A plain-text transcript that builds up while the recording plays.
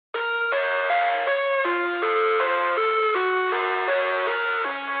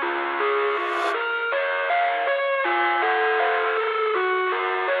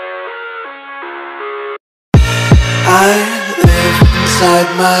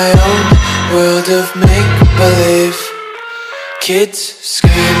my own world of make-believe. Kids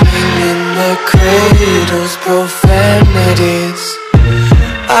screaming in the cradles, profanities.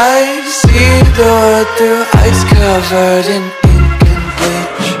 I see the world through ice covered in ink and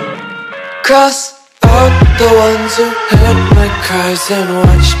bleach. Cross out the ones who heard my cries and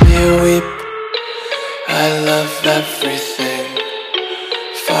watched me weep. I love everything.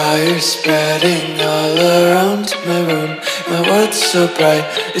 Fire spreading all around my room. My world's so bright,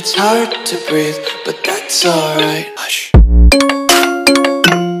 it's hard to breathe, but that's alright. Hush.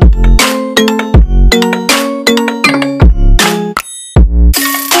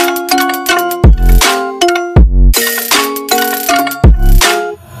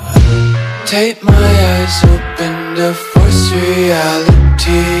 Tape my eyes open to force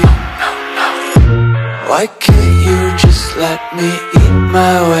reality. Why can't you just let me eat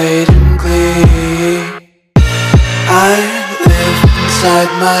my weight in glee? I live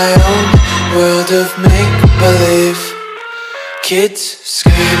inside my own world of make-believe. Kids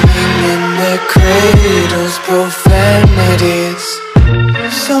screaming in their cradles, profanities.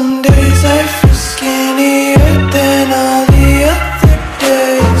 Some days I feel skinnier than all the other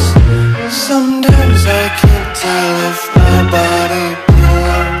days. Sometimes I can't tell if my body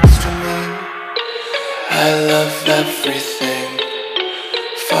belongs to me. I love everything.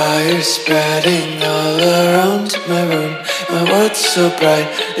 Fire spreading all around my room. My world's so bright,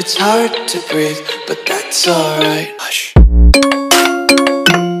 it's hard to breathe, but that's alright. Hush.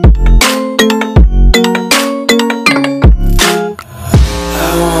 I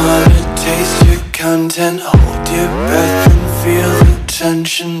wanna taste your content, hold your breath and feel the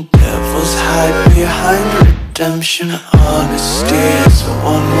tension. Devils hide behind redemption. Honesty is a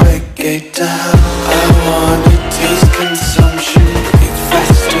one-way gate to hell. I wanna taste consumption, breathe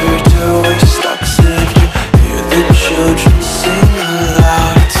faster to waste oxygen. Hear the children sing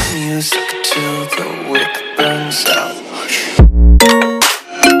aloud. It's music till the wick burns out.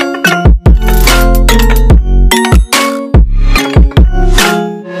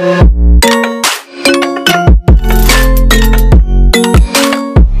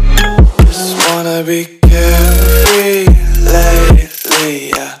 Be carefree lately,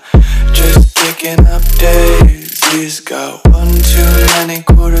 yeah. Just picking up daisies. Got one too many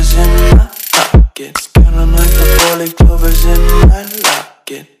quarters in my pockets. Count 'em like the 4-leaf clovers in my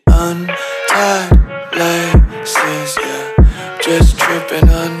locket. Untied laces, yeah. Just tripping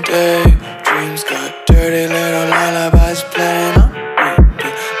on daydreams. Got dirty little lullabies playing on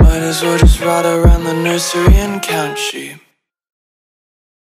repeat. Might as well just ride around the nursery and count sheep.